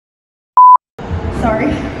sorry.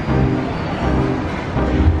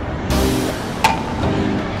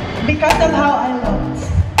 Because of how I looked.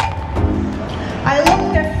 I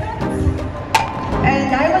looked different,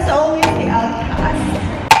 and I was always the outcast.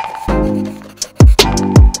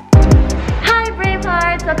 Hi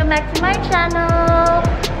Bravehearts, welcome back to my channel.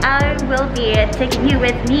 I will be taking you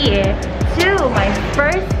with me to my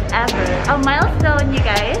first ever, a milestone you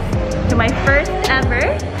guys, to my first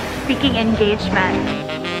ever speaking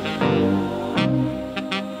engagement.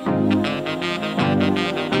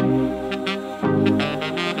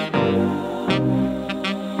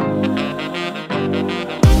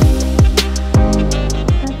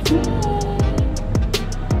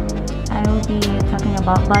 Talking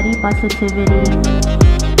about body positivity.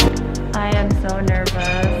 I am so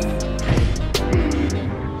nervous,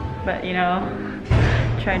 but you know,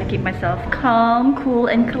 trying to keep myself calm, cool,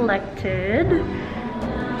 and collected.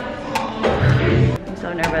 I'm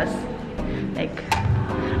so nervous. Like,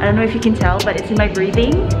 I don't know if you can tell, but it's in my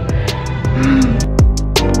breathing.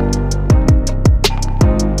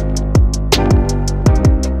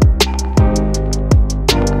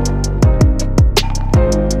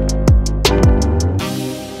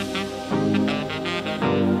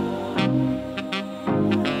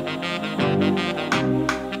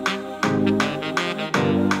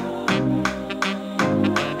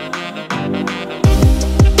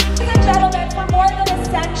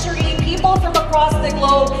 Across the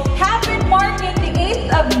globe have been marking the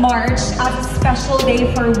 8th of March as a special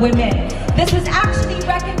day for women. This was actually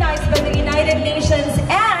recognized by the United Nations,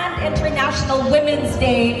 and International Women's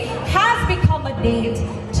Day has become a date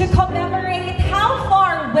to commemorate how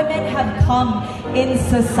far women have come in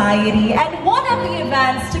society. And one of the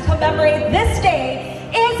events to commemorate this day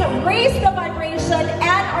is Raise the Vibration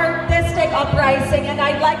and Artistic Uprising, and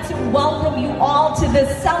I'd like to welcome you all to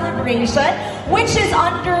this celebration, which is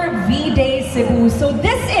under V-Day Cebu. So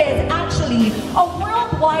this is actually a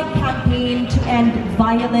worldwide campaign to end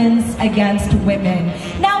violence against women.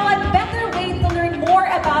 Now, what better way to learn more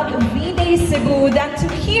about V-Day Cebu than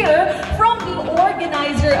to hear from the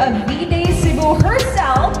organizer of V-Day Cebu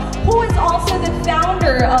herself, who is also the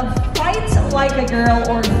founder of Fight Like a Girl,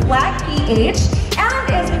 or Flag PH,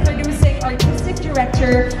 and is the producing artistic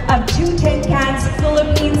director of 210 Cans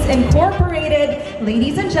Philippines Incorporated.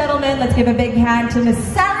 Ladies and gentlemen, let's give a big hand to Miss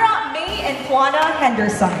Sarah May and Juana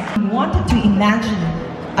Henderson. We wanted to imagine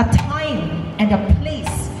a time and a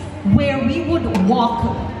place where we would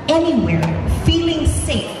walk anywhere feeling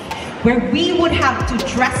safe, where we would have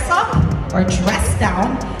to dress up or dress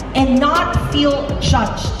down and not feel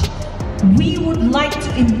judged. We would like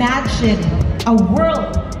to imagine a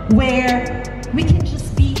world where we can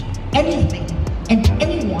just be anything and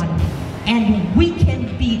anyone, and we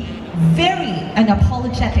can be very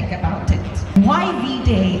unapologetic about it. Why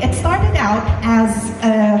V-Day? It started out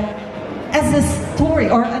as a story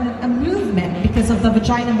or a movement because of the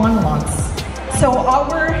vagina monologues. So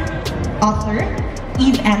our author,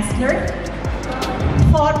 Eve Ansler,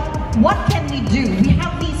 thought, what can we do? We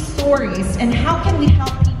have these stories, and how can we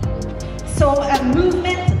help people? So a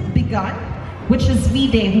movement begun, which is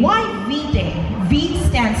V-Day. Why V-Day? V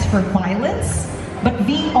stands for violence, but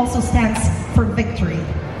V also stands for victory.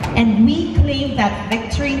 And we claim that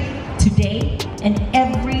victory today and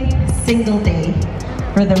every single day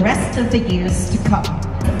for the rest of the years to come.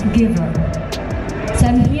 Giver. So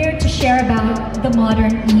I'm here to share about the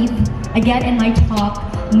modern Eve, again in my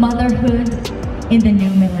talk, Motherhood in the New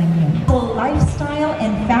Millennium. Lifestyle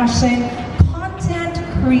and fashion content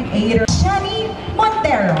creator, Chennie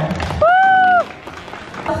Montero.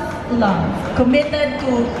 Love, committed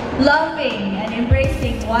to loving and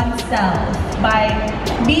embracing oneself by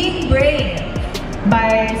being brave,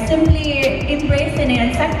 by simply embracing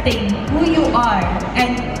and accepting who you are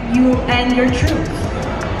and your truth.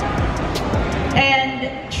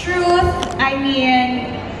 And truth, I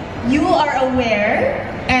mean, you are aware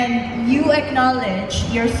and you acknowledge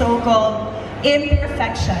your so-called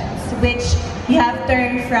imperfections, which you have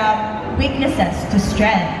turned from weaknesses to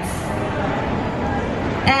strengths.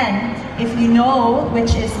 And if you know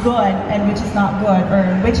which is good and which is not good, or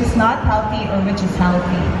which is not healthy or which is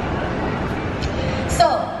healthy.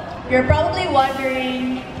 So, you're probably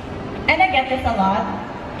wondering, and I get this a lot,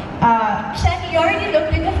 Chennie, you already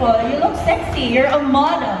look beautiful, you look sexy, you're a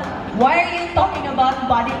model. Why are you talking about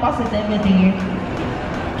body positivity?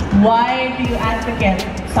 Why do you advocate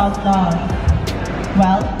self-love?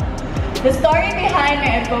 Well, the story behind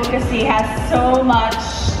my advocacy has so much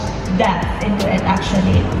depth into it,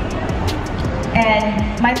 actually.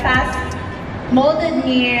 And my past molded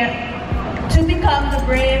me to become the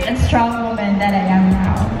brave and strong woman that I am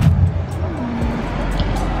now.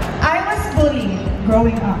 I was bullied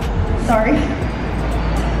growing up. Sorry.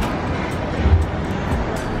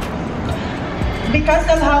 Because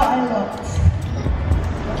of how I looked.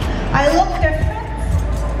 I looked different,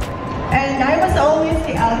 and I was always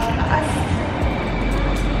the outcast.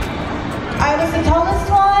 I was the tallest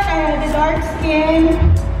one, I had the dark skin.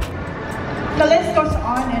 The list goes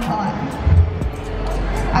on and on.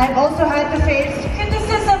 I've also had to face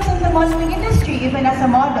criticisms in the modeling industry, even as a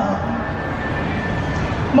model.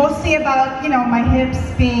 Mostly about, my hips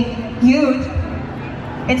being huge.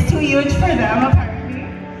 It's too huge for them, apparently.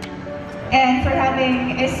 And for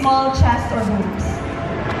having a small chest or boobs.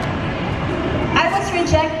 I was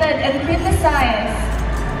rejected and criticized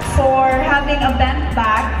for having a bent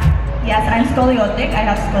back. Yes, I'm scoliotic, I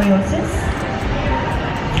have scoliosis.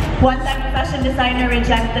 One time a fashion designer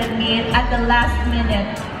rejected me at the last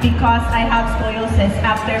minute because I have scoliosis.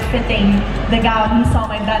 After fitting the gown, he saw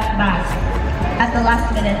my bent back. At the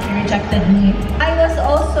last minute, he rejected me. I was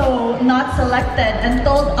also not selected and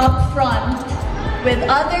told up front with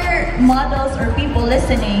other models or people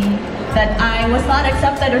listening that I was not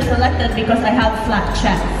accepted or selected because I have flat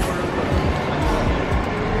chest.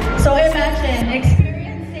 So imagine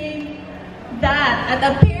experiencing that at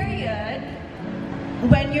a period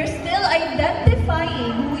when you're still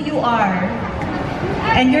identifying who you are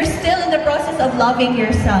and you're still in the process of loving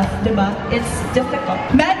yourself, diba? It's difficult.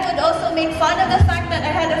 Men would also make fun of the fact that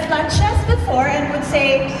I had a flat chest before and would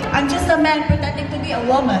say, I'm just a man pretending to be a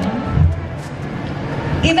woman.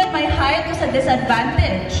 Even my height was a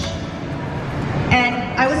disadvantage. And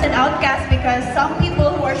I was an outcast because some people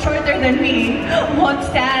who are shorter than me won't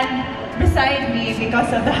stand beside me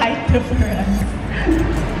because of the height difference.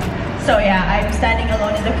 So yeah, I'm standing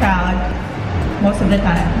alone in the crowd most of the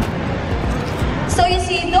time. So you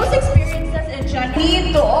see, those experiences in general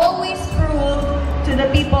need to always prove to the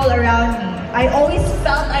people around me. I always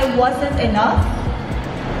felt I wasn't enough.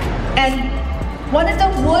 And one of the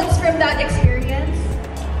wounds from that experience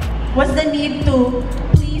was the need to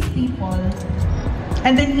please people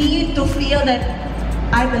and the need to feel that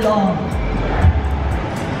I belong.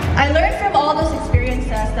 I learned from all those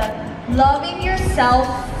experiences that loving yourself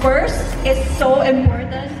first is so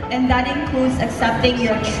important, and that includes accepting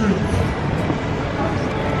your truth.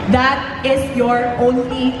 That is your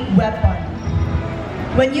only weapon.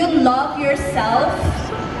 When you love yourself,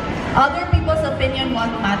 other people's opinion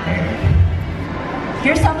won't matter.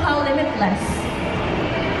 You're somehow limitless.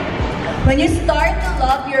 When you start to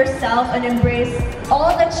love yourself and embrace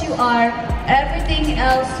all that you are, everything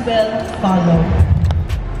else will follow.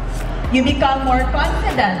 You become more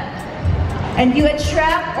confident, and you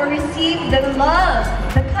attract or receive the love,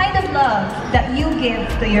 the kind of love that you give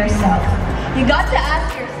to yourself. You got to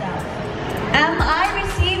ask yourself, am I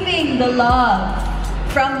receiving the love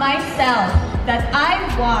from myself that I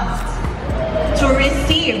want to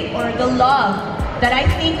receive, or the love that I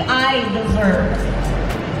think I deserve?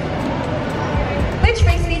 Which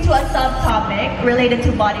brings me to a subtopic related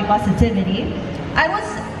to body positivity. I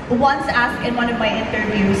was once asked in one of my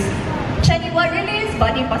interviews, Chennie, what really is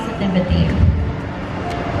body positivity?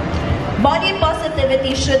 Body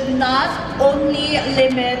positivity should not only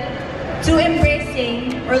limit to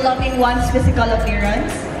embracing or loving one's physical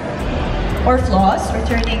appearance or flaws, or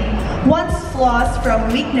turning one's flaws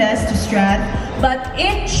from weakness to strength, but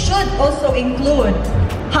it should also include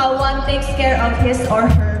how one takes care of his or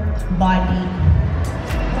her body.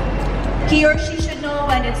 He or she should know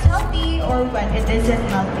when it's healthy or when it isn't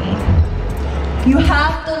healthy. You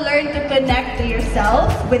have to learn to connect to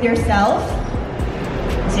yourself, with yourself.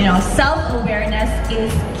 So, self-awareness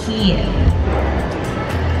is key.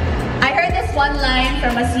 I heard this one line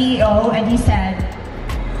from a CEO, and he said,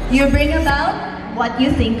 you bring about what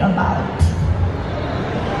you think about.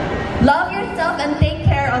 Love yourself and take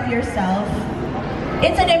care of yourself.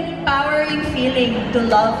 It's an empowering feeling to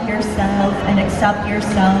love yourself and accept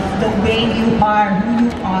yourself the way you are, who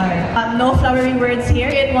you are. No flowery words here.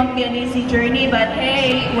 It won't be an easy journey, but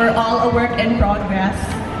hey, we're all a work in progress.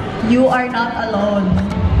 You are not alone.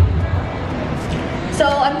 So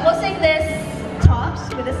I'm closing this talk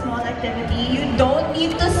with a small activity. You don't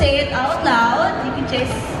need to say it out loud. You can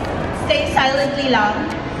just stay silently lang.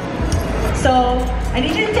 So I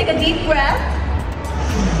need you to take a deep breath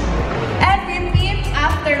and repeat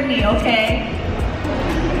after me, okay?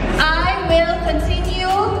 I will continue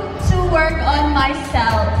to work on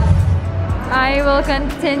myself. I will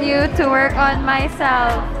continue to work on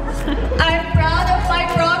myself. I'm proud of my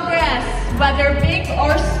progress, whether big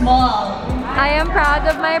or small. I am proud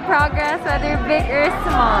of my progress, whether big or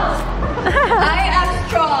small. I am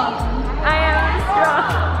strong. I am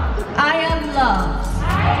strong. I am loved.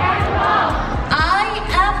 I am loved. I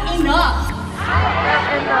am enough. I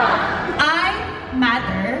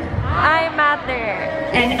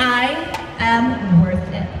matter. And I am worth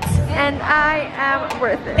it. And I am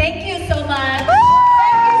worth it. Thank you so much.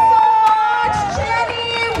 Thank you so much,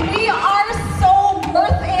 Chennie. We are so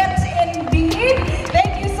worth it indeed.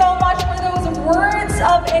 Thank you so much for those words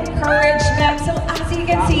of encouragement. So as you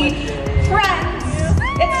can see, friends,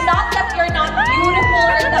 it's not that you're not beautiful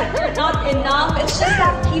or that you're not enough. It's just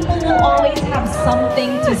that people will always have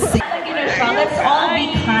something to say. Let's all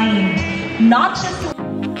be kind, not just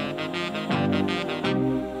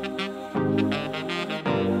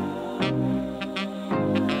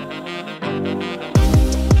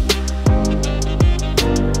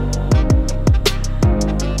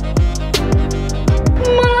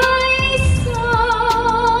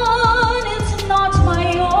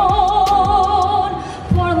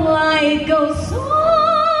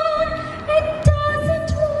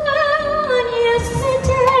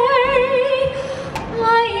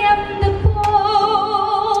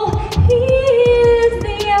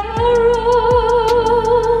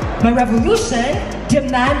my revolution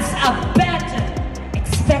demands abandon,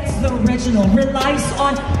 expects the original, relies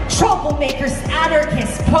on troublemakers,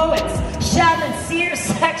 anarchists, poets, shamans, seers,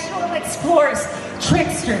 sexual explorers,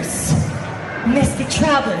 tricksters, mystic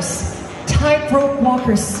travelers, tightrope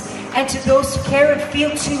walkers, and to those who care and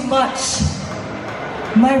feel too much.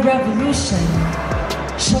 My revolution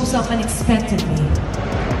shows up unexpectedly.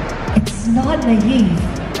 It's not naive,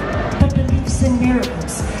 but beliefs in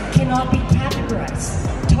miracles cannot be categorized,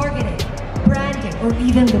 targeted, branded, or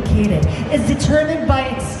even located. Is determined by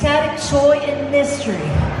ecstatic joy and mystery.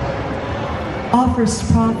 Offers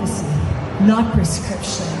prophecy, not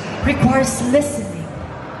prescription. Requires listening.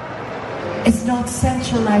 It's not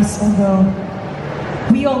centralized, although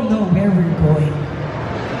we all know where we're going.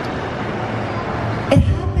 It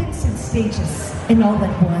happens in stages and all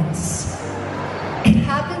at once. It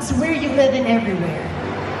happens where you live and everywhere.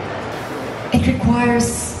 It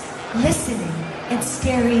requires listening and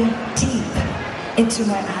staring deep into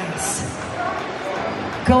my eyes.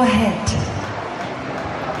 Go ahead.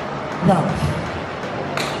 Love.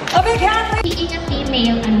 A big hand. Being a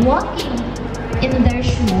female and walking in their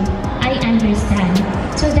shoe, I understand.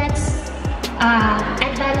 So that's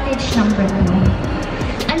advantage number 2.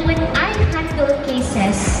 And when I handle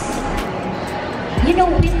cases, you know,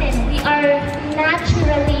 women, we are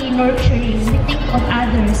naturally nurturing. We think of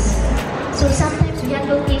others. So sometimes we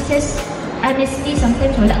handle cases, honestly,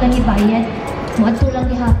 sometimes wala kang ibayad. Muadto lang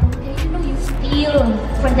gihapon. You know, you feel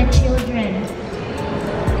for the children.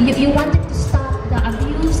 You wanted to stop the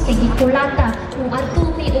abuse, kay gikulata. Kung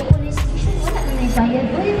adto may police station, wala na ibayad.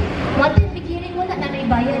 Uy, muadto yung beginning, wala na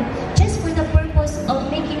ibayad. Just for the purpose of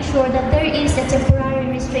making sure that there is a temporary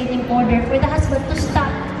restraining order for the husband to stop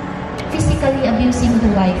physically abusing the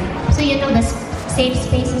wife. So you know, the safe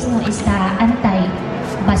spaces mo is the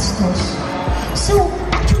anti-bastos. So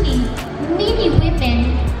actually, many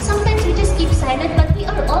women, sometimes we just keep silent, but we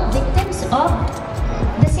are all victims of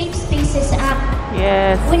the Safe Spaces Act.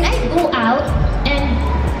 Yes. When I go out, and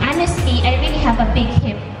honestly, I really have a big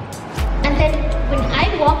hip. And then when I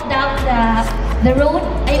walk down the road,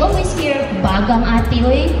 I always hear, bagang ate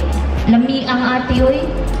oy, lami ang ate oy.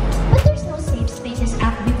 But there's no Safe Spaces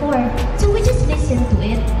Act before. So we just listen to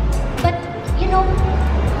it. But, you know,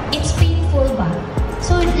 it's painful ba?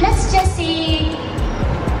 So let's just say,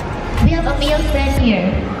 we have a male friend here.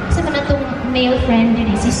 Sa man itong male friend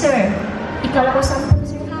din, si Sir. Ikaw lang ko sampung,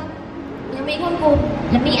 Sir, ha? Ngamingon ko,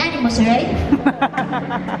 lamian mo, Sir, right?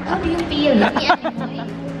 How do you feel? Lamian mo, eh?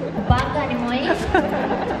 Baga ni mo, eh?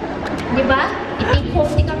 Diba? I-take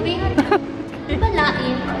home di kami. Diba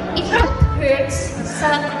lain? If that hurts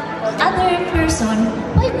sa other person,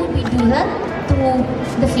 why would we do that to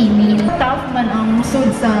the female? Tough man ang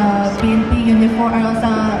sud sa PNP uniform or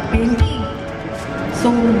sa PNP.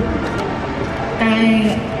 So,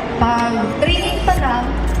 kay pag training pa lang,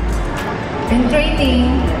 in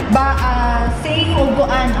training, saying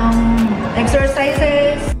uguan ang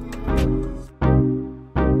exercises.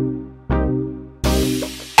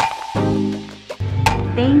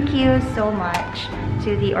 Thank you so much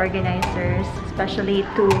to the organizers, especially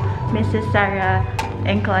to Mrs. Sarah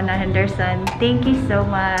and Cona Henderson. Thank you so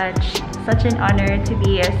much. Such an honor to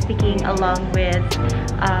be speaking along with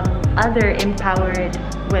other empowered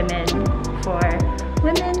women for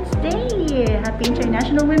Women's Day. Happy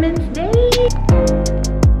International Women's Day!